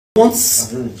want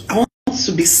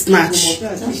to be snatched.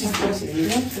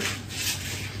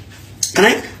 Can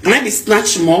I be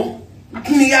snatched more?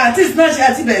 Yeah,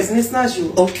 it's snatch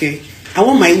you. Okay. I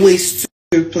want my waist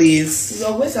too, please.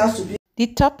 Your waist has to be. The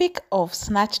topic of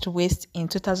snatched waist in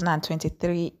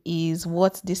 2023 is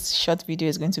what this short video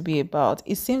is going to be about.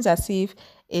 It seems as if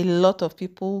a lot of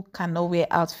people cannot wear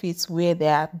outfits where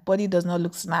their body does not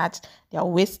look snatched, their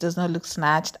waist does not look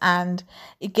snatched, and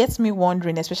it gets me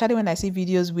wondering, especially when I see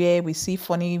videos where we see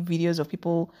funny videos of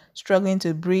people struggling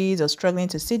to breathe or struggling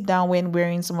to sit down when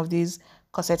wearing some of these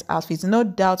corset outfits. No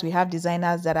doubt we have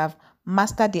designers that have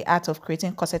mastered the art of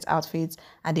creating corset outfits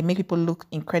and they make people look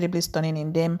incredibly stunning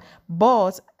in them.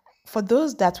 But for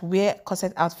those that wear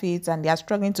corset outfits and they are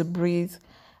struggling to breathe,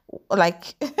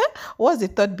 like what's the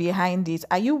thought behind it?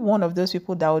 Are you one of those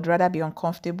people that would rather be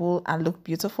uncomfortable and look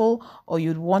beautiful, or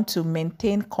you'd want to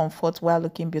maintain comfort while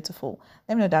looking beautiful?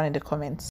 Let me know down in the comments.